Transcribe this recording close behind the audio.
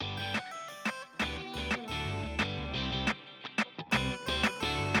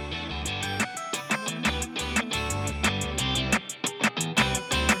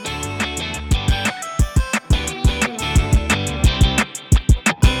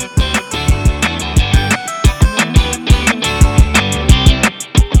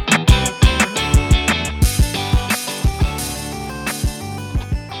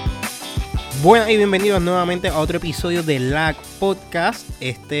Buenas y bienvenidos nuevamente a otro episodio de Lag Podcast.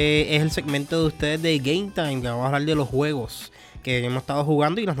 Este es el segmento de ustedes de Game Time, que vamos a hablar de los juegos que hemos estado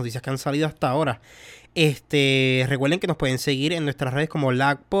jugando y las noticias que han salido hasta ahora. Recuerden que nos pueden seguir en nuestras redes como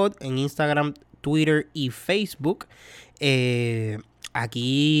LagPod, en Instagram, Twitter y Facebook.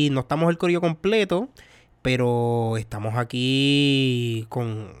 Aquí no estamos el corillo completo, pero estamos aquí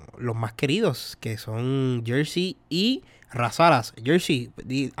con los más queridos, que son Jersey y Razalas. Jersey,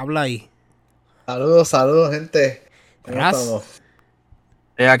 habla ahí. Saludos, gente. ¿Cómo estamos?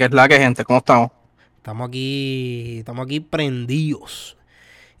 Que es la que, gente, ¿cómo estamos? Estamos aquí prendidos.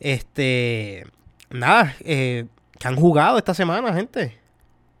 Nada, ¿qué han jugado esta semana, gente?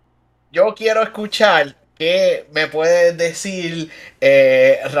 Yo quiero escuchar qué me puede decir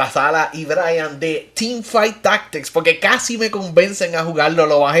Razala y Brian de Teamfight Tactics, porque casi me convencen a jugarlo.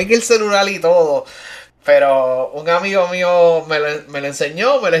 Lo bajé en el celular y todo. Pero un amigo mío me lo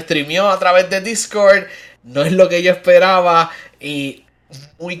enseñó, me lo streameó a través de Discord. No es lo que yo esperaba y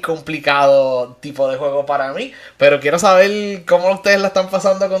muy complicado tipo de juego para mí. Pero quiero saber cómo ustedes la están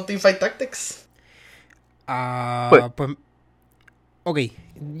pasando con Teamfight Tactics. Pues, ok,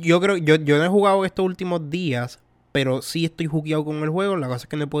 yo creo, yo no he jugado estos últimos días, pero sí estoy jugueado con el juego. La cosa es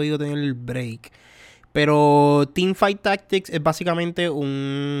que no he podido tener el break. Pero Teamfight Tactics es básicamente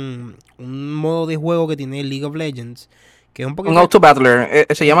un modo de juego que tiene League of Legends, que es un poquito... Un auto-battler,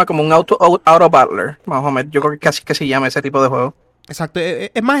 se llama como un auto-battler, más o menos. Yo creo que casi que se llama ese tipo de juego. Exacto,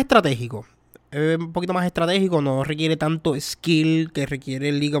 es más estratégico. Es un poquito más estratégico, no requiere tanto skill que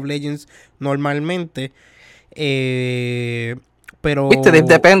requiere League of Legends normalmente. Pero... Viste,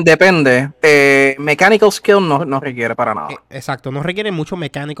 depende. Mechanical skill no requiere para nada. Exacto, no requiere mucho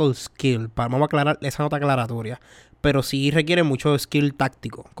mechanical skill. Vamos a aclarar esa nota aclaratoria. Pero sí requiere mucho skill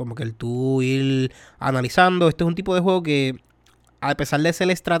táctico. Como que el tú ir analizando. Este es un tipo de juego que, a pesar de ser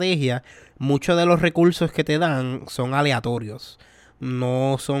estrategia, muchos de los recursos que te dan son aleatorios.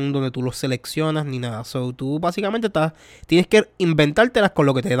 No son donde tú los seleccionas ni nada. So, tú básicamente tienes que inventártelas con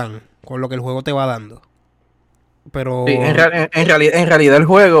lo que te dan. Con lo que el juego te va dando. Pero... Sí, en realidad el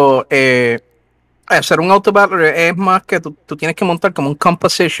juego, hacer un auto-battler es más que tú tienes que montar como un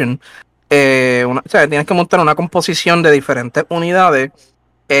composition. O sea, tienes que montar una composición de diferentes unidades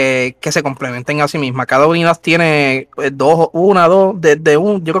que se complementen a sí mismas. Cada unidad tiene yo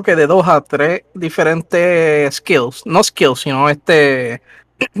creo que de 2 a 3 diferentes skills. No skills, sino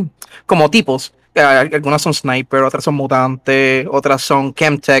como tipos. Algunas son sniper, otras son mutantes, otras son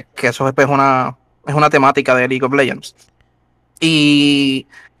chemtech, que eso es una temática de League of Legends. Y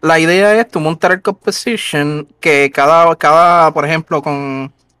la idea es tú montar el composition que cada por ejemplo,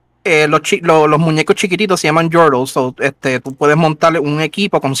 con los muñecos chiquititos se llaman Yordles. So, tú puedes montar un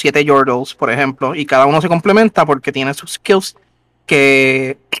equipo con 7 Yordles, por ejemplo, y cada uno se complementa porque tiene sus skills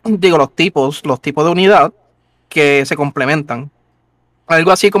que, digo, los tipos de unidad que se complementan.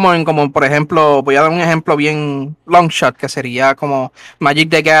 Algo así como por ejemplo, voy a dar un ejemplo bien long shot, que sería como Magic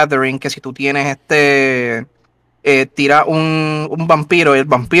the Gathering, que si tú tienes tira un vampiro y el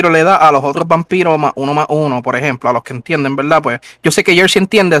vampiro le da a los otros vampiros más uno, por ejemplo, a los que entienden, ¿verdad? Pues yo sé que Jersey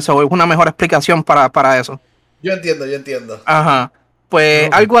entiende eso, es una mejor explicación para eso. Yo entiendo. Ajá, pues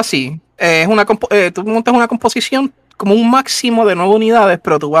algo así. Tú montas una composición como un máximo de 9 unidades,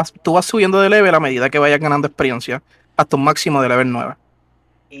 pero tú vas subiendo de level a medida que vayas ganando experiencia, hasta un máximo de level 9.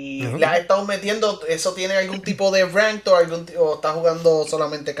 ¿Y le has estado metiendo, eso tiene algún tipo de rank o estás jugando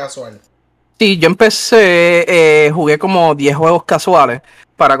solamente casual? Sí, yo empecé, jugué como 10 juegos casuales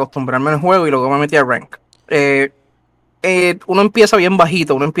para acostumbrarme al juego y luego me metí a rank. Uno empieza bien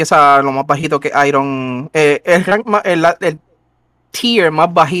bajito, uno empieza lo más bajito que Iron. El rank el tier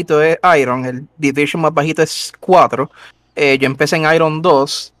más bajito es Iron, el division más bajito es 4. Yo empecé en Iron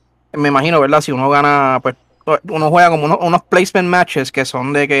 2, me imagino, ¿verdad? Si uno gana, pues uno juega como unos placement matches que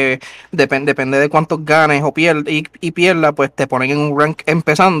son de que depende de cuántos ganes o pierda, pues te ponen en un rank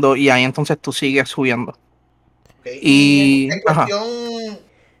empezando y ahí entonces tú sigues subiendo. Okay. Y en cuestión,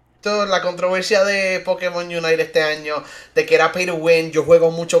 la controversia de Pokémon Unite este año, de que era pay to win, yo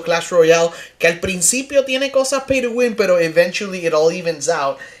juego mucho Clash Royale, que al principio tiene cosas pay to win, pero eventually it all evens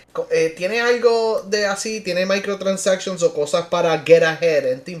out. ¿Tiene algo de así? ¿Tiene microtransactions o cosas para get ahead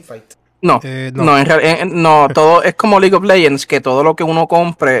en Teamfight? No, todo es como League of Legends, que todo lo que uno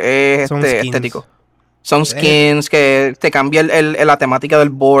compre es estético. Son skins que te cambia la temática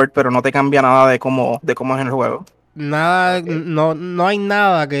del board, pero no te cambia nada de cómo es en el juego. Nada, okay. No hay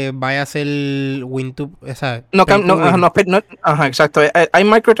nada que vaya a ser win-to... Exacto. Hay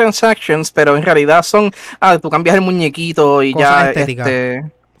microtransactions, pero en realidad son... tú cambias el muñequito y cosas ya... estéticas.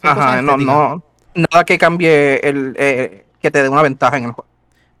 Nada que cambie que te dé una ventaja en el juego.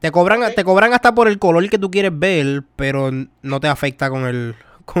 Te cobran hasta por el color que tú quieres ver, pero no te afecta con el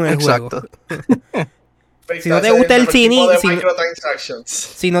juego. Exacto. Si no te gusta el cine, microtransactions.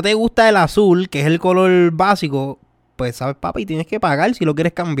 si no te gusta el azul, que es el color básico, pues sabes, papi, tienes que pagar si lo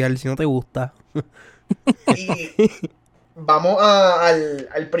quieres cambiar, si no te gusta. Y vamos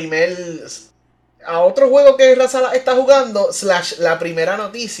al primer... A otro juego que Razala está jugando, / la primera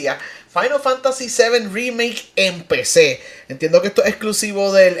noticia. Final Fantasy VII Remake en PC. Entiendo que esto es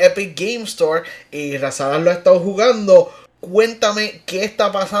exclusivo del Epic Game Store y Razala lo ha estado jugando. Cuéntame qué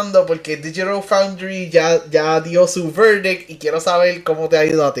está pasando porque Digital Foundry ya dio su verdict y quiero saber cómo te ha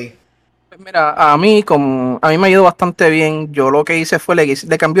ido a ti. Mira, a mí me ha ido bastante bien. Yo lo que hice fue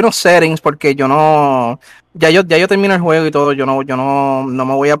le cambié unos settings porque yo no, ya yo terminé el juego y todo. Yo no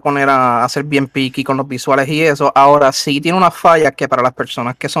me voy a poner a hacer bien picky con los visuales y eso. Ahora sí tiene unas fallas que para las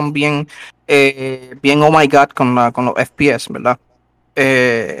personas que son bien oh my god con los FPS, ¿verdad?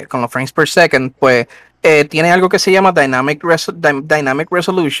 Con los frames per second, pues tiene algo que se llama Dynamic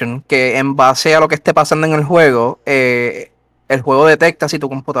Resolution, que en base a lo que esté pasando en el juego, el juego detecta si tu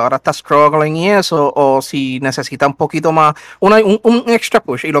computadora está struggling y eso, o si necesita un poquito más, un extra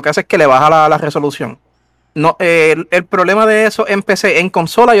push, y lo que hace es que le baja la resolución. No, el problema de eso en PC, en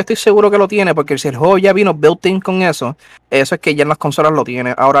consola yo estoy seguro que lo tiene, porque si el juego ya vino built-in con eso es que ya en las consolas lo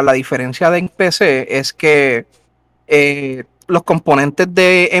tiene. Ahora, la diferencia de en PC es que los componentes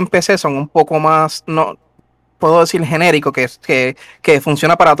de en PC son un poco más, no puedo decir genérico, que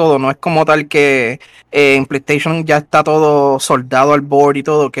funciona para todo, no es como tal que en PlayStation ya está todo soldado al board y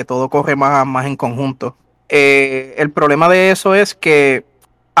todo, que todo corre más en conjunto. El problema de eso es que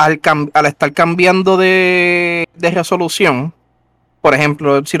al estar cambiando de resolución, por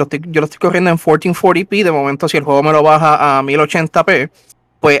ejemplo, si yo lo estoy corriendo en 1440p, de momento si el juego me lo baja a 1080p,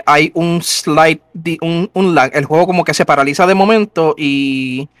 pues hay un un lag. El juego como que se paraliza de momento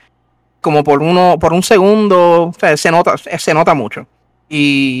y como por un segundo, o sea, se nota mucho.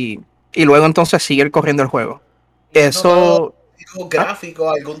 Y luego entonces sigue corriendo el juego. Eso. Gráfico,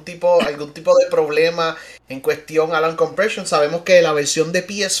 algún tipo de problema en cuestión al uncompression. Sabemos que la versión de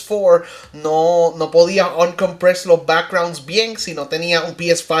PS4 no podía uncompress los backgrounds bien si no tenía un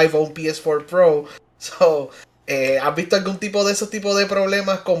PS5 o un PS4 Pro. So, ¿has visto algún tipo de esos tipos de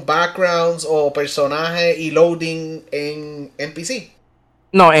problemas con backgrounds o personajes y loading en PC?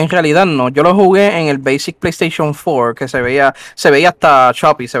 No, en realidad no. Yo lo jugué en el Basic PlayStation 4, que se veía hasta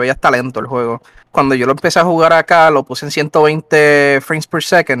choppy, se veía hasta lento el juego. Cuando yo lo empecé a jugar acá, lo puse en 120 frames per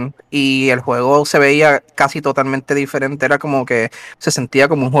second y el juego se veía casi totalmente diferente. Era como que se sentía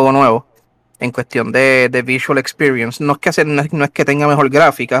como un juego nuevo en cuestión de visual experience. No es que tenga mejor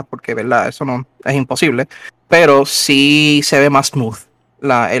gráfica, porque verdad, eso no es imposible, pero sí se ve más smooth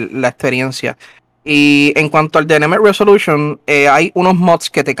la experiencia. Y en cuanto al Dynamic Resolution, hay unos mods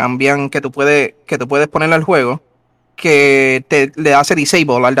que te cambian, que tú puedes ponerle al juego, que le hace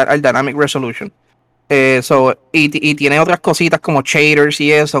disable al Dynamic Resolution. Y tiene otras cositas como shaders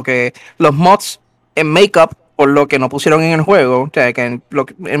y eso, que los mods en Makeup, por lo que no pusieron en el juego, o sea, que en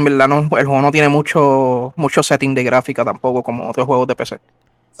verdad el juego no tiene mucho setting de gráfica tampoco como otros juegos de PC.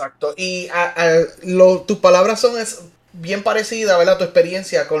 Exacto. Y tus palabras son bien parecidas, ¿verdad? Tu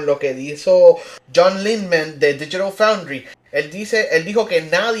experiencia con lo que hizo John Lindman de Digital Foundry. Él dijo que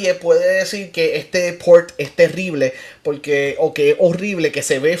nadie puede decir que este port es terrible o que es horrible, que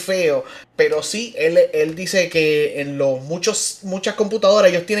se ve feo. Pero sí, él dice que en muchas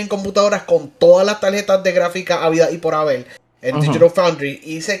computadoras, ellos tienen computadoras con todas las tarjetas de gráfica habidas y por haber en Digital Foundry.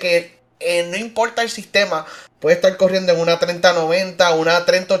 Y dice que no importa el sistema, puede estar corriendo en una 3090, una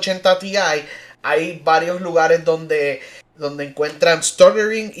 3080 Ti. Hay varios lugares donde encuentran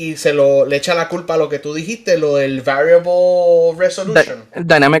stuttering y le echa la culpa a lo que tú dijiste, lo del variable resolution.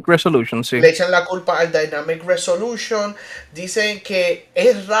 Dynamic Resolution, sí. Le echan la culpa al Dynamic Resolution. Dicen que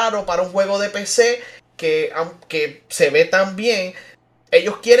es raro para un juego de PC que aunque se ve tan bien,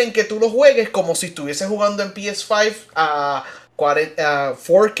 ellos quieren que tú lo juegues como si estuvieses jugando en PS5 a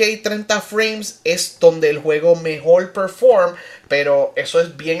 4K 30 frames, es donde el juego mejor perform, pero eso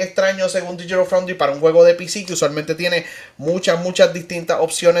es bien extraño según Digital Foundry para un juego de PC que usualmente tiene muchas distintas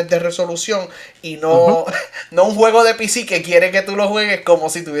opciones de resolución y no un juego de PC que quiere que tú lo juegues como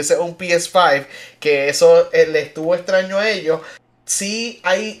si tuviese un PS5, que eso le estuvo extraño a ellos. Sí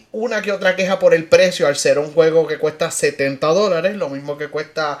hay una que otra queja por el precio al ser un juego que cuesta $70, lo mismo que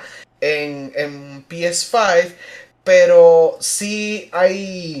cuesta en PS5. Pero sí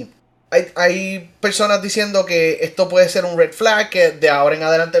hay personas diciendo que esto puede ser un red flag, que de ahora en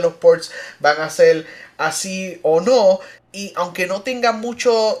adelante los ports van a ser así o no. Y aunque no tenga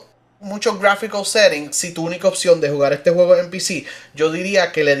mucho muchos graphical settings, si tu única opción de jugar este juego en PC, yo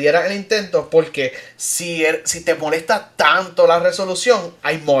diría que le dieras el intento, porque si te molesta tanto la resolución,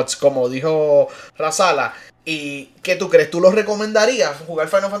 hay mods, como dijo Razala. ¿Y qué tú crees? ¿Tú lo recomendarías jugar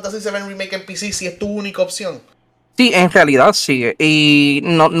Final Fantasy VII Remake en PC si es tu única opción? Sí, en realidad sí. Y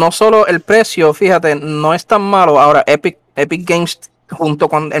no solo el precio, fíjate, no es tan malo. Ahora, Epic Games, junto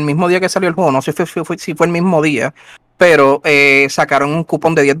con el mismo día que salió el juego, no sé si fue el mismo día, pero sacaron un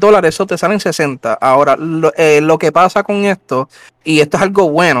cupón de $10, eso te salen 60. Ahora, lo que pasa con esto, y esto es algo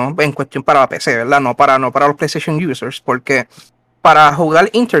bueno en cuestión para la PC, ¿verdad? No para los PlayStation users, porque para jugar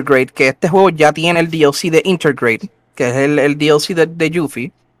Intergrade, que este juego ya tiene el DLC de Intergrade, que es el DLC de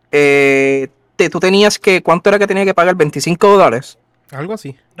Yuffie, tú tenías que, ¿cuánto era que tenía que pagar? $25. Algo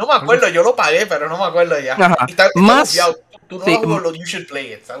así. No me acuerdo, yo lo pagué, pero no me acuerdo ya. Ajá. Está Más, bufiado. Tú no sí, lo has jugado, you should play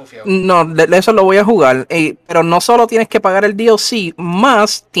it. Está bufiado. no, de eso lo voy a jugar. Pero no solo tienes que pagar el DLC,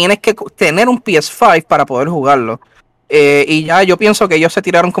 más tienes que tener un PS5 para poder jugarlo. Y ya yo pienso que ellos se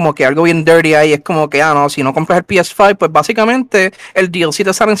tiraron como que algo bien dirty ahí. Es como que, no, si no compras el PS5, pues básicamente el DLC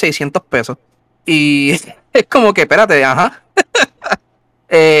te sale en $600. Y es como que, espérate, ajá.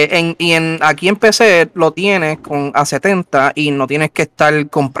 Aquí en PC lo tienes a 70 y no tienes que estar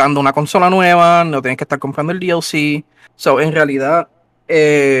comprando una consola nueva, no tienes que estar comprando el DLC. So, en realidad,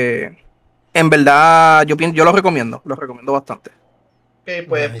 en verdad, yo lo recomiendo bastante. Ok,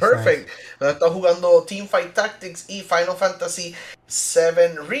 pues Nice, perfect. Estás jugando Teamfight Tactics y Final Fantasy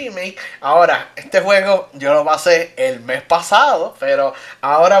VII Remake. Ahora, este juego yo lo pasé el mes pasado, pero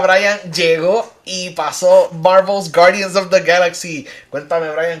ahora Brian llegó y pasó Marvel's Guardians of the Galaxy. Cuéntame,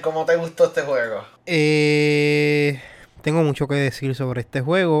 Brian, ¿cómo te gustó este juego? Tengo mucho que decir sobre este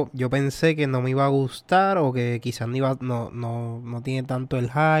juego. Yo pensé que no me iba a gustar o que quizás no tiene tanto el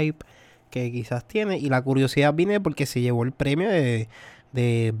hype que quizás tiene. Y la curiosidad viene porque se llevó el premio de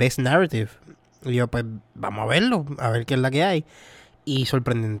Best Narrative. Y yo, pues, vamos a verlo, a ver qué es la que hay. Y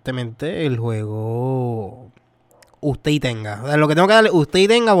sorprendentemente, el juego, usted y tenga. O sea, lo que tengo que darle, usted y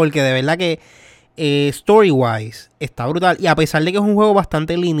tenga, porque de verdad que story-wise está brutal. Y a pesar de que es un juego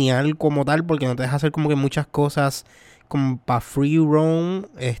bastante lineal como tal, porque no te deja hacer como que muchas cosas como para free roam.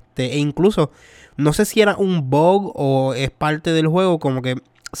 E incluso, no sé si era un bug o es parte del juego, como que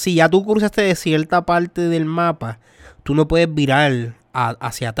si ya tú cruzaste de cierta parte del mapa, tú no puedes virar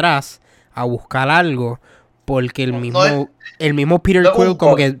hacia atrás a buscar algo, porque el mismo Peter Quill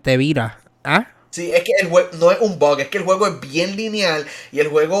como que te vira. ¿Ah? Sí, es que el juego no es un bug, es que el juego es bien lineal y el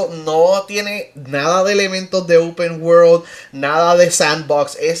juego no tiene nada de elementos de open world, nada de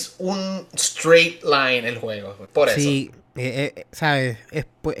sandbox, es un straight line el juego, por eso. Sí, ¿sabes?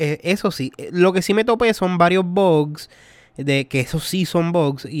 Eso sí, lo que sí me topé son varios bugs, de que esos sí son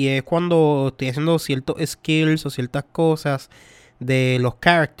bugs, y es cuando estoy haciendo ciertos skills o ciertas cosas de los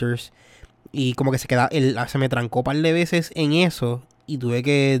characters, y como que se me trancó un par de veces en eso, y tuve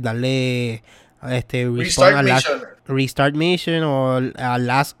que darle restart mission o al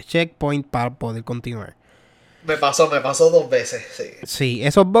last checkpoint para poder continuar. Me pasó 2 veces, sí. Sí,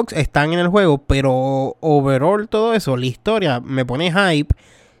 esos bugs están en el juego, pero overall todo eso, la historia me pone hype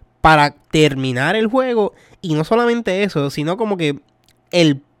para terminar el juego. Y no solamente eso, sino como que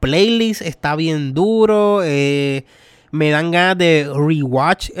el playlist está bien duro. Me dan ganas de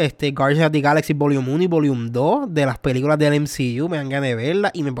rewatch Guardians of the Galaxy Volume 1 y Volume 2 de las películas del MCU. Me dan ganas de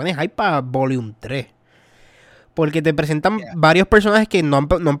verlas y me pone hype para Volume 3. Porque te presentan varios personajes que no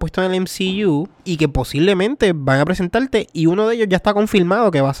han puesto en el MCU y que posiblemente van a presentarte, y uno de ellos ya está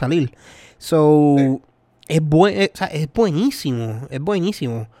confirmado que va a salir. So, es buenísimo. Es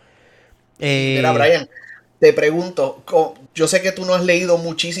buenísimo. Mira, Brian, te pregunto, yo sé que tú no has leído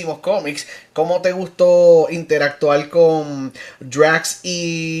muchísimos cómics, ¿cómo te gustó interactuar con Drax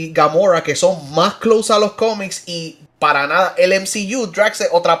y Gamora, que son más close a los cómics? Y para nada, el MCU, Drax es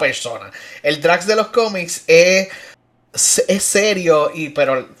otra persona. El Drax de los cómics es serio,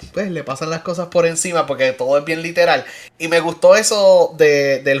 pero pues le pasan las cosas por encima porque todo es bien literal. Y me gustó eso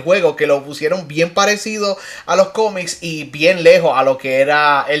del juego, que lo pusieron bien parecido a los cómics y bien lejos a lo que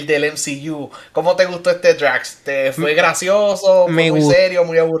era el del MCU. ¿Cómo te gustó este Drax? ¿Te fue gracioso? ¿Fue muy serio?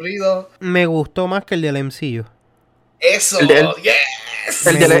 ¿Muy aburrido? Me gustó más que el del MCU. Eso, yes.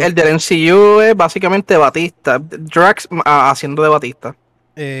 El del MCU es básicamente Batista. Drax haciendo de Batista.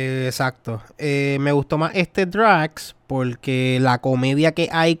 Exacto. Me gustó más este Drax porque la comedia que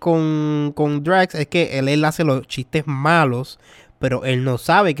hay con Drax es que él hace los chistes malos, pero él no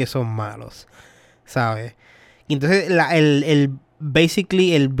sabe que son malos, ¿sabes? Y entonces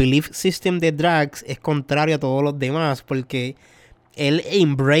basically el belief system de Drax es contrario a todos los demás, porque él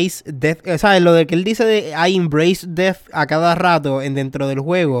embrace death, ¿sabes? Lo de que él dice de I embrace death a cada rato dentro del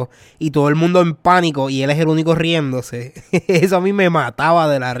juego y todo el mundo en pánico y él es el único riéndose. Eso a mí me mataba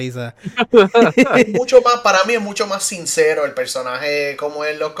de la risa. Mucho más, para mí es mucho más sincero el personaje como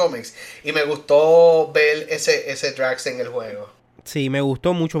en los cómics y me gustó ver ese Drax en el juego. Sí, me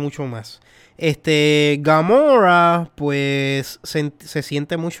gustó mucho, mucho más. Gamora, pues se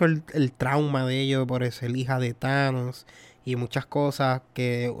siente mucho el trauma de ello por ser hija de Thanos y muchas cosas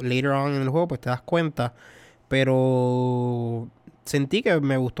que later on en el juego pues te das cuenta. Pero sentí que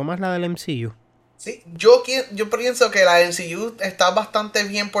me gustó más la del MCU. Sí, yo pienso que la MCU está bastante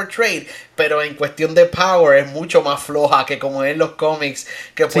bien portrayed, pero en cuestión de power es mucho más floja que como en los cómics,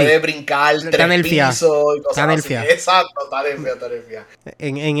 que puede brincar tres pisos y cosas así. Exacto, está nerfia.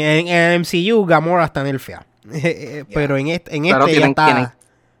 En el MCU, Gamora está nerfea. Pero en claro, ya está...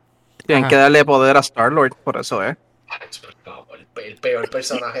 Tienen que darle poder a Star-Lord, por eso, El peor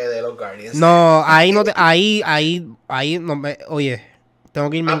personaje de los Guardians. No, ahí no te... Ahí no me... Oye,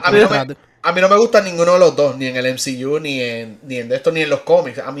 tengo que irme a mí no me gusta ninguno de los dos, ni en el MCU, ni en esto, ni en los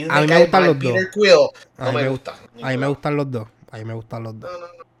cómics. A mí me gustan los dos. Peter Quill no me gusta. A mí me gustan los dos.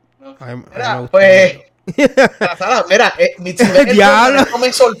 No. Mira, pues... Mira, mi no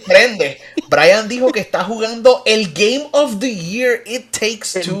me sorprende. Brian dijo que está jugando el Game of the Year, It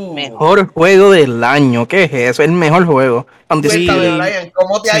Takes Two. El mejor juego del año. ¿Qué es eso? El mejor juego. Cuéntame, Brian,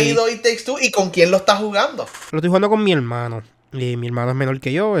 ¿cómo te ha ido It Takes Two y con quién lo estás jugando? Lo estoy jugando con mi hermano. Y mi hermano es menor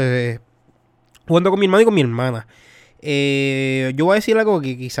que yo. Jugando con mi hermano y con mi hermana. Yo voy a decir algo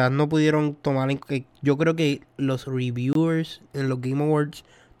que quizás no pudieron tomar que yo creo que los reviewers en los Game Awards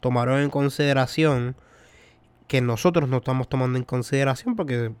tomaron en consideración que nosotros no estamos tomando en consideración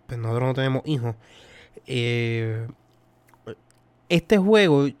porque pues, nosotros no tenemos hijos. Este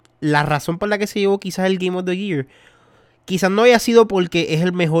juego, la razón por la que se llevó quizás el Game of the Year, quizás no haya sido porque es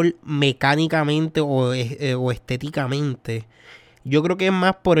el mejor mecánicamente o estéticamente. Yo creo que es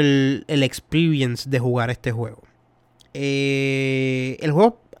más por el experience de jugar este juego. El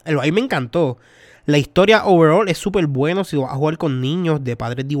juego a mí me encantó. La historia overall es súper bueno si vas a jugar con niños de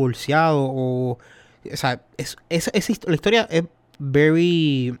padres divorciados o sea, la historia es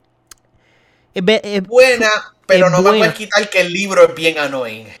very... Es buena, pero no me puedes quitar que el libro es bien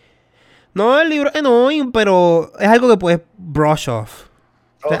annoying. No, el libro es annoying, pero es algo que puedes brush off.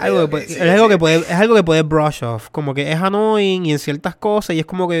 Es algo que puedes brush off. Como que es annoying y en ciertas cosas y es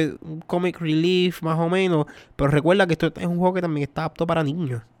como que un comic relief más o menos. Pero recuerda que esto es un juego que también está apto para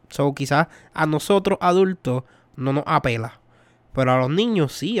niños. So quizás a nosotros adultos no nos apela. Pero a los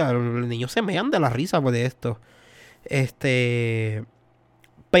niños sí, a los niños se mean de la risa pues, de esto.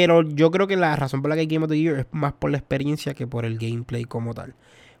 Pero yo creo que la razón por la que hay Game of the Year es más por la experiencia que por el gameplay como tal.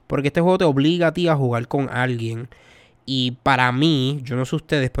 Porque este juego te obliga a ti a jugar con alguien. Y para mí, yo no sé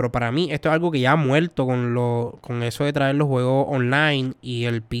ustedes, pero para mí esto es algo que ya ha muerto con eso de traer los juegos online y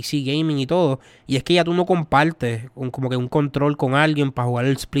el PC gaming y todo. Y es que ya tú no compartes como que un control con alguien para jugar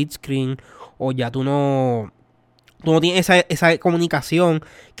el split screen. O ya tú no tienes esa comunicación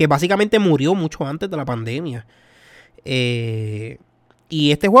que básicamente murió mucho antes de la pandemia.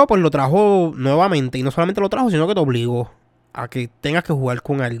 Y este juego pues lo trajo nuevamente. Y no solamente lo trajo, sino que te obligó a que tengas que jugar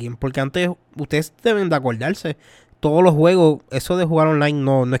con alguien. Porque antes ustedes deben de acordarse. Todos los juegos, eso de jugar online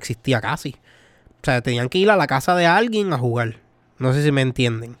no existía casi. O sea, tenían que ir a la casa de alguien a jugar. No sé si me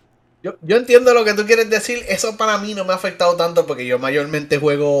entienden. Yo entiendo lo que tú quieres decir. Eso para mí no me ha afectado tanto porque yo mayormente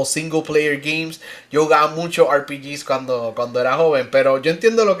juego single player games. Yo jugaba mucho RPGs cuando era joven. Pero yo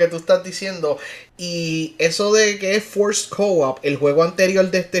entiendo lo que tú estás diciendo. Y eso de que es Forced Co-op, el juego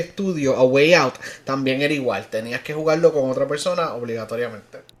anterior de este estudio, A Way Out, también era igual. Tenías que jugarlo con otra persona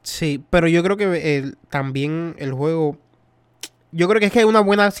obligatoriamente. Sí, pero yo creo que también el juego... Yo creo que es que hay una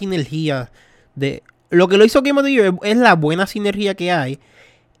buena sinergia de... Lo que lo hizo Game of the Year es la buena sinergia que hay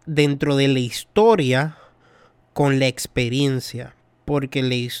dentro de la historia con la experiencia. Porque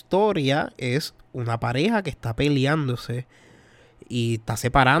la historia es una pareja que está peleándose y está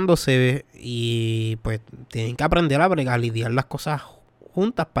separándose y pues tienen que aprender a lidiar las cosas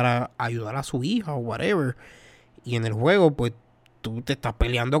juntas para ayudar a su hija o whatever. Y en el juego pues tú te estás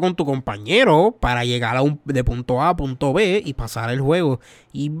peleando con tu compañero para llegar de punto A a punto B y pasar el juego.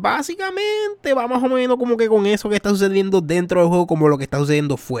 Y básicamente va más o menos como que con eso que está sucediendo dentro del juego como lo que está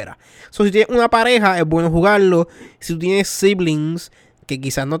sucediendo fuera. So, si tienes una pareja, es bueno jugarlo. Si tú tienes siblings que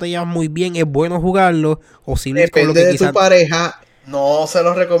quizás no te llevan muy bien, es bueno jugarlo. O siblings depende con lo que de tu pareja No se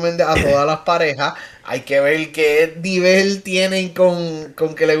los recomiende a todas las parejas. Hay que ver qué nivel tienen con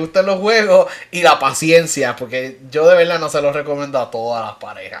que les gustan los juegos y la paciencia, porque yo de verdad no se los recomiendo a todas las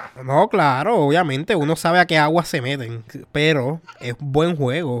parejas. No, claro, obviamente uno sabe a qué agua se meten, pero es un buen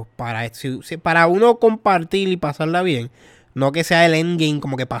juego para uno compartir y pasarla bien. No que sea el endgame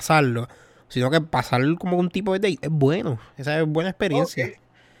como que pasarlo, sino que pasar como un tipo de date es bueno. Esa es buena experiencia.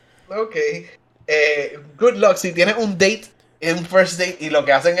 Ok. Good luck. Si tienes un date, un first date, y lo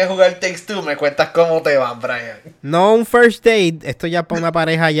que hacen es jugar Takes Two, me cuentas cómo te va, Brian. No un first date, esto ya para una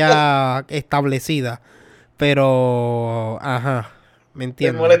pareja ya establecida. Pero, ajá, me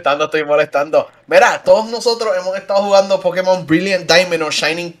entiendo. Estoy molestando. Mira, todos nosotros hemos estado jugando Pokémon Brilliant Diamond o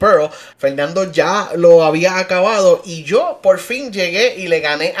Shining Pearl. Fernando ya lo había acabado y yo por fin llegué y le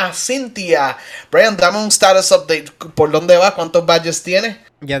gané a Cynthia. Brian, dame un status update. ¿Por dónde vas? ¿Cuántos badges tienes?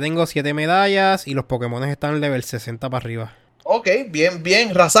 Ya tengo 7 medallas y los Pokémon están en level 60 para arriba. Ok, bien,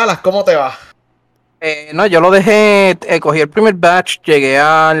 bien. Razalas, ¿cómo te va? No, yo lo dejé, cogí el primer batch, llegué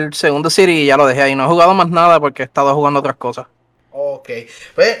al segundo city y ya lo dejé ahí. No he jugado más nada porque he estado jugando otras cosas. Ok.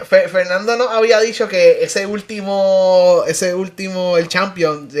 Pues, Fernando nos había dicho que el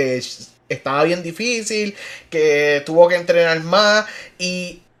champion, estaba bien difícil, que tuvo que entrenar más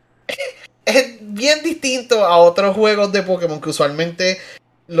y es bien distinto a otros juegos de Pokémon que usualmente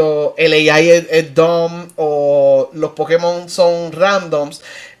el AI es dumb o los Pokémon son randoms.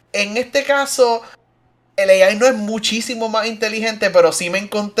 En este caso, el AI no es muchísimo más inteligente, pero sí me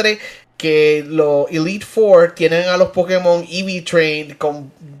encontré que los Elite Four tienen a los Pokémon EV Trained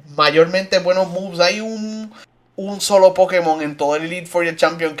con mayormente buenos moves. Hay un solo Pokémon en todo el Elite Four y el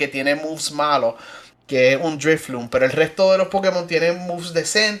Champion que tiene moves malos, que es un Drifloon, pero el resto de los Pokémon tienen moves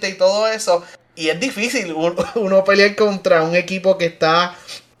decentes y todo eso. Y es difícil uno pelear contra un equipo que está,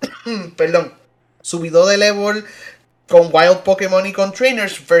 perdón, subido de level con Wild Pokémon y con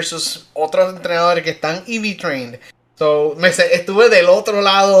Trainers versus otros entrenadores que están EV Trained. So, estuve del otro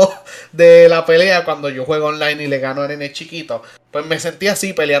lado de la pelea cuando yo juego online y le gano a nene chiquito. Pues me sentí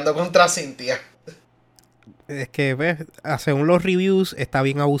así peleando contra Cynthia. Es que, ves, según los reviews, está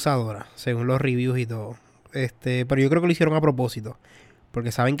bien abusadora. Según los reviews y todo. Pero yo creo que lo hicieron a propósito.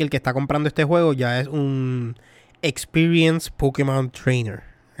 Porque saben que el que está comprando este juego ya es un Experienced Pokémon Trainer.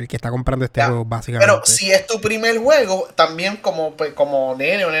 El que está comprando este juego, básicamente. Pero si es tu primer juego, también como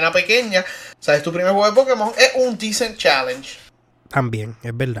nene o nena pequeña, o sea, es tu primer juego de Pokémon, es un decent challenge. También,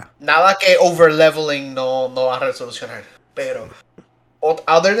 es verdad. Nada que overleveling no va a resolucionar. Pero,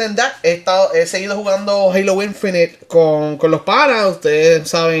 other than that, he seguido jugando Halo Infinite con los panas. Ustedes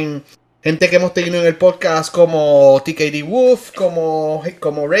saben, gente que hemos tenido en el podcast como TKD Wolf, como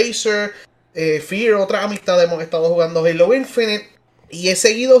Razer, Fear, otras amistades. Hemos estado jugando Halo Infinite. Y he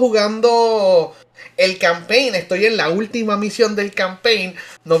seguido jugando el campaign. Estoy en la última misión del campaign.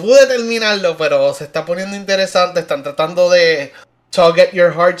 No pude terminarlo, pero se está poniendo interesante. Están tratando de tug at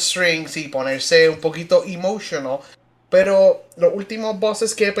your heartstrings y ponerse un poquito emotional. Pero los últimos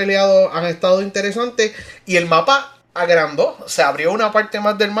bosses que he peleado han estado interesantes. Y el mapa agrandó. Se abrió una parte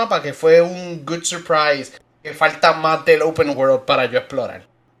más del mapa que fue un good surprise. Que falta más del open world para yo explorar.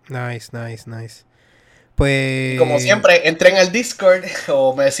 Nice, nice, nice. Pues... Y como siempre, entren al Discord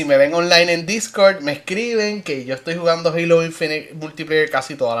o si me ven online en Discord, me escriben que yo estoy jugando Halo Infinite Multiplayer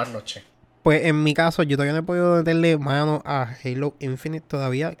casi todas las noches. Pues en mi caso, yo todavía no he podido meterle mano a Halo Infinite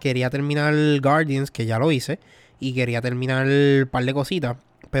todavía. Quería terminar Guardians, que ya lo hice, y quería terminar un par de cositas.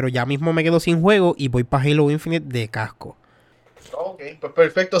 Pero ya mismo me quedo sin juego y voy para Halo Infinite de casco. Ok, pues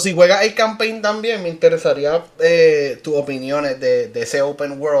perfecto. Si juegas el campaign también, me interesaría tus opiniones de ese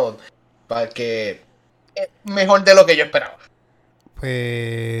open world. Para que es mejor de lo que yo esperaba.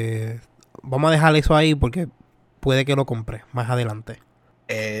 Pues vamos a dejar eso ahí porque puede que lo compre más adelante.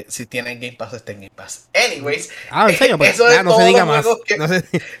 Si tienen Game Pass, está en Game Pass. Anyways, en serio, pues eso ya es no se diga más. Eso es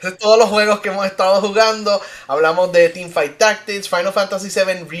todos los juegos que hemos estado jugando. Hablamos de Teamfight Tactics, Final Fantasy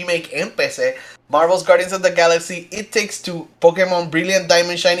VII Remake en PC, Marvel's Guardians of the Galaxy, It Takes Two, Pokémon Brilliant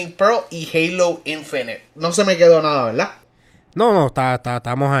Diamond Shining Pearl y Halo Infinite. No se me quedó nada, ¿verdad? No,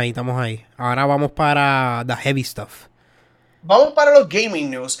 estamos ahí. Ahora vamos para the heavy stuff. Vamos para los gaming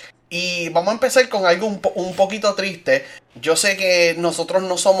news. Y vamos a empezar con algo un poquito triste. Yo sé que nosotros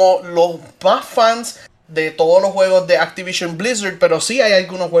no somos los más fans de todos los juegos de Activision Blizzard, pero sí hay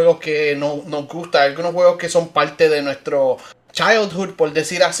algunos juegos que nos gustan, algunos juegos que son parte de nuestro childhood, por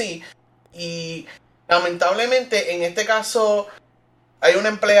decir así. Y lamentablemente en este caso hay una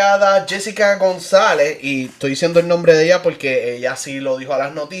empleada, Jessica González, y estoy diciendo el nombre de ella porque ella sí lo dijo a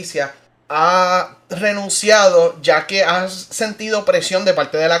las noticias, ha renunciado ya que ha sentido presión de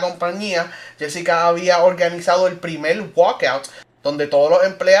parte de la compañía. Jessica había organizado el primer walkout donde todos los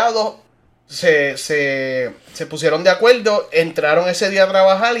empleados se pusieron de acuerdo, entraron ese día a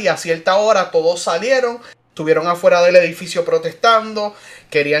trabajar y a cierta hora todos salieron, estuvieron afuera del edificio protestando,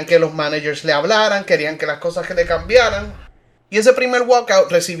 querían que los managers le hablaran, querían que las cosas que le cambiaran. Y ese primer walkout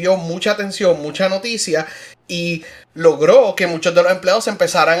recibió mucha atención, mucha noticia y logró que muchos de los empleados se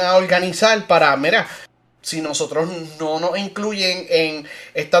empezaran a organizar para, mira, si nosotros no nos incluyen en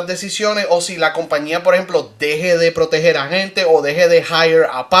estas decisiones o si la compañía, por ejemplo, deje de proteger a gente o deje de hire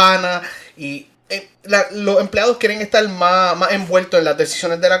a pana y los empleados quieren estar más envueltos en las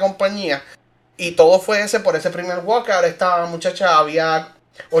decisiones de la compañía y todo fue por ese primer walkout. Esta muchacha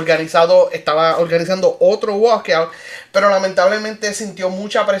estaba organizando otro walkout, pero lamentablemente sintió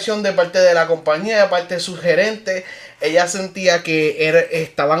mucha presión de parte de la compañía, de parte de sus gerentes. Ella sentía que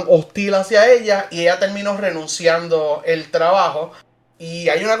estaban hostil hacia ella y ella terminó renunciando el trabajo. Y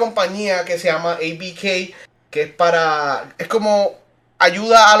hay una compañía que se llama ABK que es como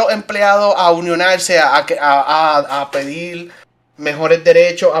ayuda a los empleados a unionarse, a pedir mejores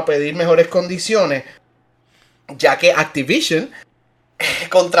derechos, a pedir mejores condiciones, ya que Activision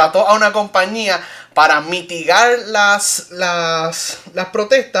contrató a una compañía para mitigar las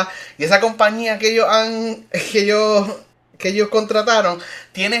protestas y esa compañía que ellos contrataron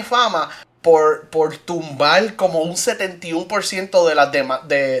tiene fama por tumbar como un 71%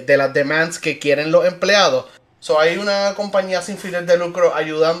 de las demands que quieren los empleados. So, hay una compañía sin fines de lucro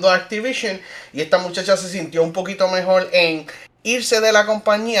ayudando a Activision y esta muchacha se sintió un poquito mejor en irse de la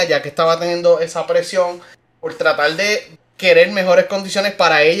compañía ya que estaba teniendo esa presión por tratar de querer mejores condiciones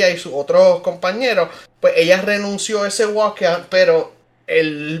para ella y sus otros compañeros. Pues ella renunció a ese walkout, pero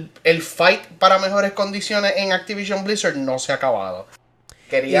el fight para mejores condiciones en Activision Blizzard no se ha acabado.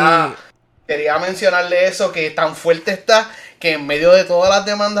 Quería mencionarle eso, que tan fuerte está que en medio de todas las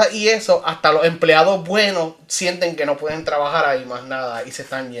demandas y eso, hasta los empleados buenos sienten que no pueden trabajar ahí más nada y se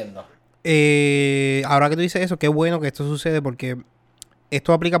están yendo. Ahora que tú dices eso, qué bueno que esto sucede porque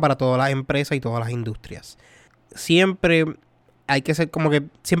esto aplica para todas las empresas y todas las industrias. Siempre hay que ser como que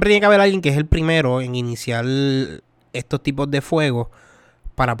siempre tiene que haber alguien que es el primero en iniciar estos tipos de fuego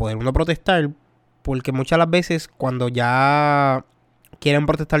para poder uno protestar, porque muchas las veces cuando ya quieren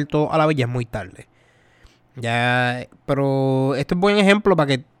protestar todo a la vez ya es muy tarde. Pero esto es buen ejemplo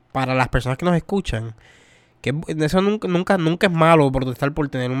para las personas que nos escuchan, que eso nunca es malo protestar por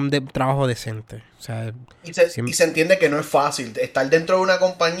tener un trabajo decente. O sea, y se entiende que no es fácil estar dentro de una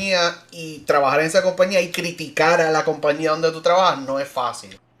compañía y trabajar en esa compañía y criticar a la compañía donde tú trabajas, no es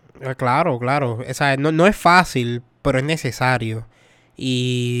fácil. Claro. O sea, no es fácil, pero es necesario.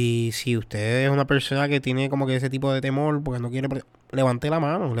 Y si usted es una persona que tiene como que ese tipo de temor porque no quiere, levante la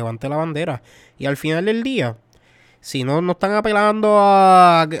mano, levante la bandera. Y al final del día, si no están apelando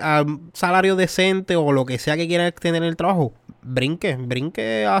a salario decente o lo que sea que quieran tener en el trabajo,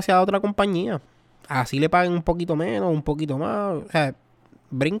 brinque hacia otra compañía. Así le paguen un poquito menos, un poquito más. O sea,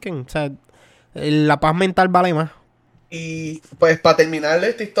 brinquen. O sea, la paz mental vale más. Y pues para terminar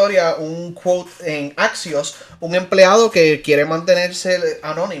esta historia, un quote en Axios, un empleado que quiere mantenerse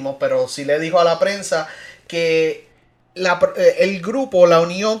anónimo, pero sí le dijo a la prensa que el grupo, la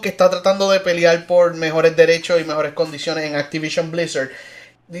unión que está tratando de pelear por mejores derechos y mejores condiciones en Activision Blizzard,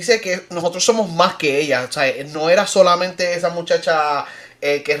 dice que nosotros somos más que ella. O sea, no era solamente esa muchacha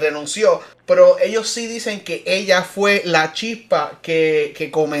que renunció, pero ellos sí dicen que ella fue la chispa que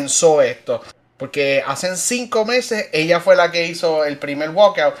comenzó esto. Porque hace 5 meses ella fue la que hizo el primer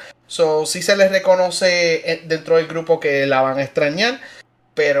walkout. So, sí se les reconoce dentro del grupo que la van a extrañar,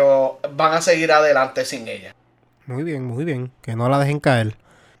 pero van a seguir adelante sin ella. Muy bien. Que no la dejen caer.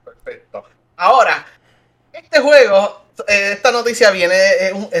 Perfecto. Ahora, este juego, esta noticia viene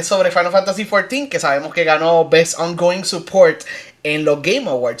es sobre Final Fantasy XIV, que sabemos que ganó Best Ongoing Support en los Game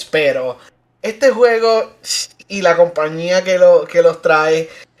Awards, pero este juego y la compañía que los trae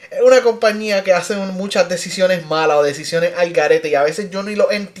es una compañía que hace muchas decisiones malas o decisiones al garete y a veces yo ni lo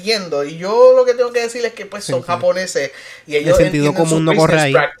entiendo. Y yo lo que tengo que decir es que pues son japoneses y ellos entienden común no corre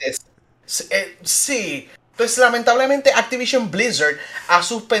ahí. Sí. Entonces lamentablemente Activision Blizzard ha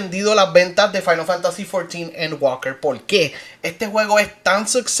suspendido las ventas de Final Fantasy XIV en Walker. ¿Por qué? Este juego es tan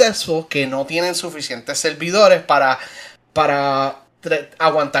successful que no tienen suficientes servidores para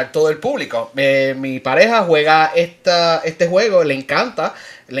aguantar todo el público. Mi pareja juega este juego, le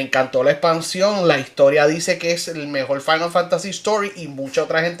encantó la expansión, la historia dice que es el mejor Final Fantasy Story y mucha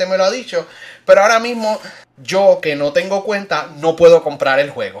otra gente me lo ha dicho, pero ahora mismo yo que no tengo cuenta no puedo comprar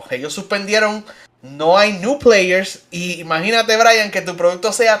el juego. Ellos suspendieron, no hay new players y imagínate, Brian, que tu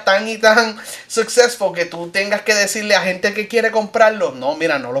producto sea tan y tan successful que tú tengas que decirle a gente que quiere comprarlo, no,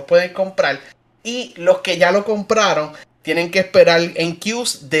 mira, no lo pueden comprar. Y los que ya lo compraron tienen que esperar en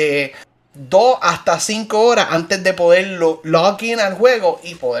queues de 2 hasta 5 horas antes de poder login al juego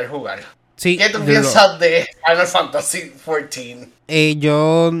y poder jugar. Sí, ¿Qué tú piensas de Final Fantasy XIV?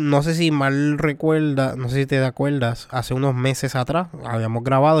 Yo no sé si mal recuerda, no sé si te acuerdas, hace unos meses atrás habíamos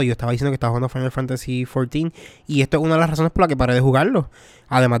grabado y yo estaba diciendo que estaba jugando Final Fantasy XIV y esto es una de las razones por las que paré de jugarlo.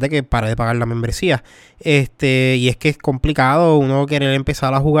 Además de que paré de pagar la membresía. Y es que es complicado uno querer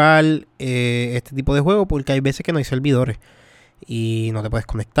empezar a jugar este tipo de juego porque hay veces que no hay servidores y no te puedes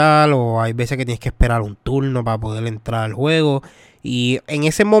conectar, o hay veces que tienes que esperar un turno para poder entrar al juego. Y en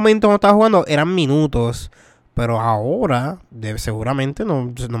ese momento cuando estaba jugando eran minutos, pero ahora seguramente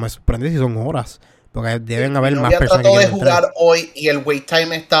no me sorprende si son horas, porque deben haber más personas que trató de quieren entrar. jugar hoy y el wait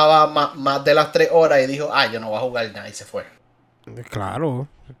time estaba más de las 3 horas y dijo, yo no voy a jugar nada, y se fue. Claro,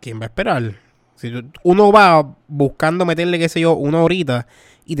 ¿quién va a esperar? Si uno va buscando meterle, qué sé yo, una horita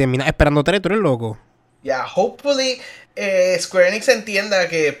y termina esperando 3, tú eres loco. Hopefully Square Enix entienda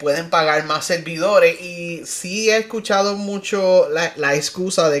que pueden pagar más servidores, y sí he escuchado mucho la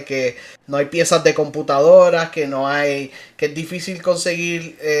excusa de que no hay piezas de computadoras, que es difícil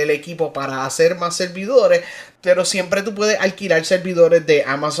conseguir el equipo para hacer más servidores, pero siempre tú puedes alquilar servidores de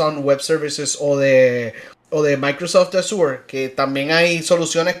Amazon Web Services o de Microsoft Azure, que también hay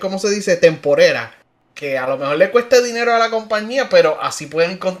soluciones, como se dice, temporeras, que a lo mejor le cuesta dinero a la compañía, pero así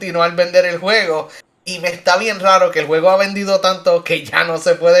pueden continuar vender el juego. Y me está bien raro que el juego ha vendido tanto que ya no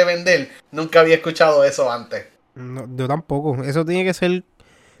se puede vender. Nunca había escuchado eso antes. No, yo tampoco. Eso tiene que ser...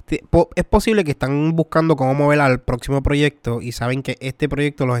 Es posible que están buscando cómo mover al próximo proyecto y saben que este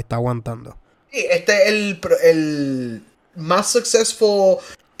proyecto los está aguantando. Sí, este es el más successful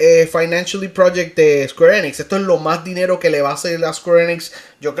financially project de Square Enix. Esto es lo más dinero que le va a hacer a Square Enix,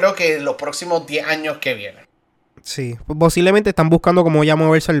 yo creo que en los próximos 10 años que vienen. Sí, posiblemente están buscando cómo ya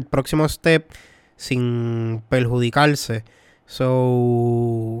moverse al próximo step sin perjudicarse.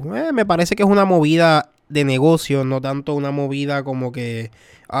 Me parece que es una movida de negocio, no tanto una movida como que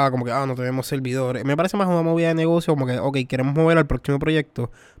no tenemos servidores. Me parece más una movida de negocio, como que, ok, queremos mover al próximo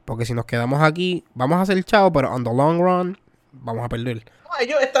proyecto, porque si nos quedamos aquí, vamos a hacer chao, pero on the long run, vamos a perder.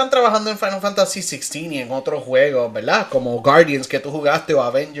 Ellos están trabajando en Final Fantasy XVI y en otros juegos, ¿verdad? Como Guardians, que tú jugaste, o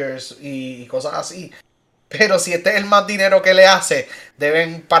Avengers y cosas así. Pero si este es el más dinero que le hace,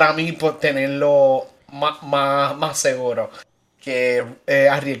 deben para mí tenerlo más seguro que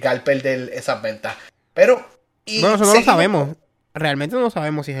arriesgar perder esas ventas. Pero... Bueno, eso no lo sabemos. Realmente no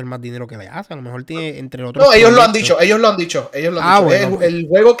sabemos si es el más dinero que le hace. A lo mejor tiene entre otros... No, ellos lo han dicho. Bueno. El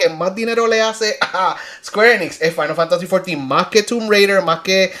juego que más dinero le hace a Square Enix es Final Fantasy XIV. Más que Tomb Raider, más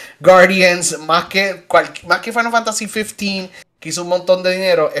que Guardians, más que Final Fantasy XV, que hizo un montón de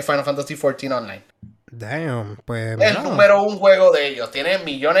dinero, es Final Fantasy XIV Online. Damn, pues... El número 1 juego de ellos. Tiene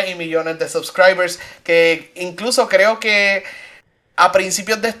millones y millones de subscribers, que incluso creo que a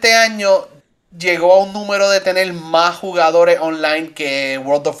principios de este año llegó a un número de tener más jugadores online que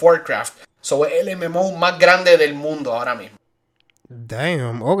World of Warcraft. Es el MMO más grande del mundo ahora mismo.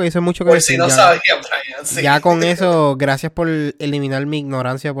 Damn, ok, eso es mucho que decir. Si no sabía, Brian, sí. Ya con eso, gracias por eliminar mi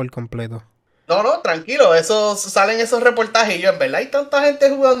ignorancia por completo. No, tranquilo, salen esos reportajes y yo, en verdad hay tanta gente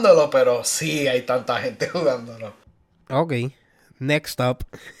jugándolo, pero sí hay tanta gente jugándolo. Ok, next up.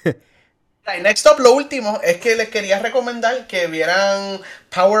 Next up, lo último es que les quería recomendar que vieran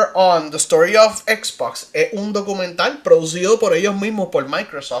Power On, The Story of Xbox. Es un documental producido por ellos mismos, por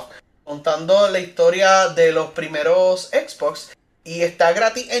Microsoft, contando la historia de los primeros Xbox, y está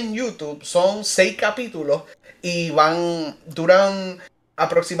gratis en YouTube. Son 6 capítulos y duran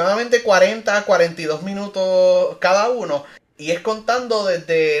aproximadamente 40 a 42 minutos cada uno, y es contando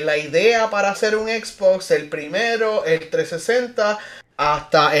desde la idea para hacer un Xbox, el primero, el 360,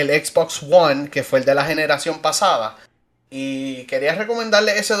 hasta el Xbox One, que fue el de la generación pasada. Y quería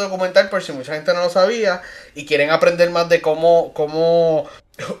recomendarles ese documental por si mucha gente no lo sabía y quieren aprender más de cómo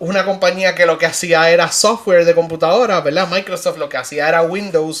una compañía que lo que hacía era software de computadora, ¿verdad? Microsoft lo que hacía era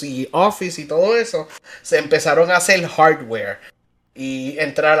Windows y Office y todo eso. Se empezaron a hacer hardware y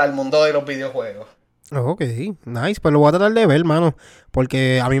entrar al mundo de los videojuegos. Ok, nice. Pues lo voy a tratar de ver, mano,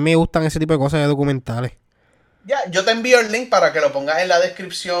 porque a mí me gustan ese tipo de cosas de documentales. Ya, yo te envío el link para que lo pongas en la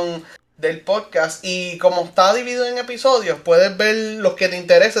descripción del podcast, y como está dividido en episodios, puedes ver los que te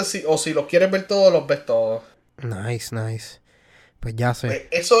interesen, o si los quieres ver todos, los ves todos. Nice. Pues ya sé. Pues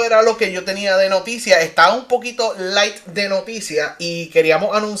eso era lo que yo tenía de noticias. Estaba un poquito light de noticias y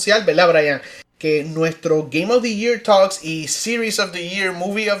queríamos anunciar, ¿verdad, Brian? Que nuestro Game of the Year Talks y Series of the Year,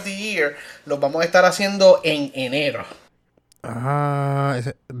 Movie of the Year, los vamos a estar haciendo en enero.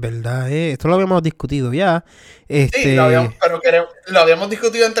 Verdad, esto lo habíamos discutido ya. Sí, lo habíamos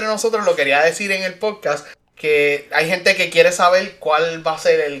discutido entre nosotros. Lo quería decir en el podcast, que hay gente que quiere saber cuál va a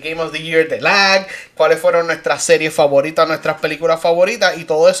ser el Game of the Year de Lag, cuáles fueron nuestras series favoritas, nuestras películas favoritas, y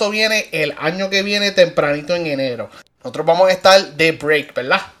todo eso viene el año que viene tempranito en enero. Nosotros vamos a estar de break,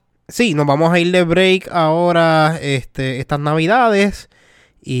 ¿verdad? Sí, nos vamos a ir de break ahora estas navidades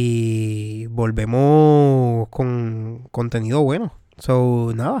y volvemos con contenido bueno.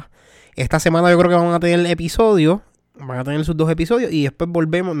 So, nada. Esta semana yo creo que van a tener episodios. Van a tener sus 2 episodios y después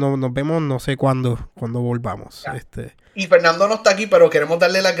volvemos, nos vemos no sé cuándo volvamos. Y Fernando no está aquí, pero queremos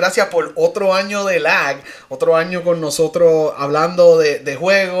darle las gracias por otro año de Lag, otro año con nosotros hablando de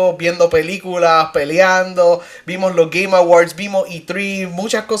juegos, viendo películas, peleando, vimos los Game Awards, vimos E3,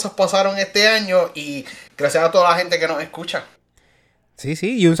 muchas cosas pasaron este año y gracias a toda la gente que nos escucha. Sí,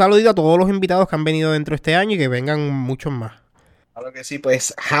 y un saludito a todos los invitados que han venido dentro de este año y que vengan muchos más. Claro que sí,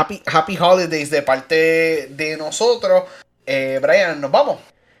 pues happy holidays de parte de nosotros. Brian, ¿nos vamos?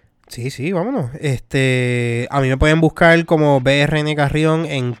 Sí, vámonos. A mí me pueden buscar como BRN Carrión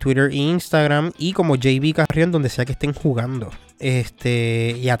en Twitter e Instagram y como JB Carrión donde sea que estén jugando.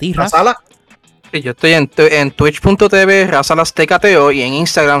 Y a ti, Raz. ¿Razala? Sí, yo estoy en twitch.tv RazalaSTKTO y en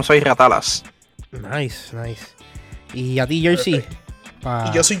Instagram soy Ratalas. Nice. Y a ti, Jersey.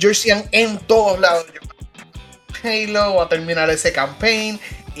 Y yo soy Jerseyan en todos lados. Halo, voy a terminar ese campaign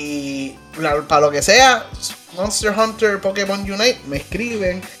y para lo que sea, Monster Hunter, Pokémon Unite, me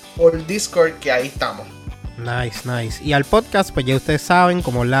escriben por Discord que ahí estamos. Nice. Y al podcast, pues ya ustedes saben,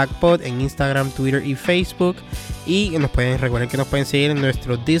 como LagPod en Instagram, Twitter y Facebook. Y recuerden que nos pueden seguir en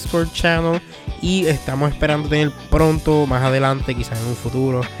nuestro Discord channel. Y estamos esperando tener pronto, más adelante, quizás en un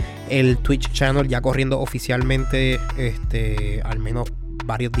futuro, el Twitch channel ya corriendo oficialmente, al menos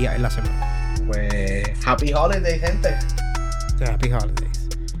varios días en la semana. Pues happy holidays, gente. Happy holidays.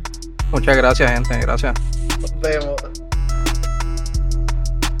 Muchas gracias, gente. Gracias. Nos vemos.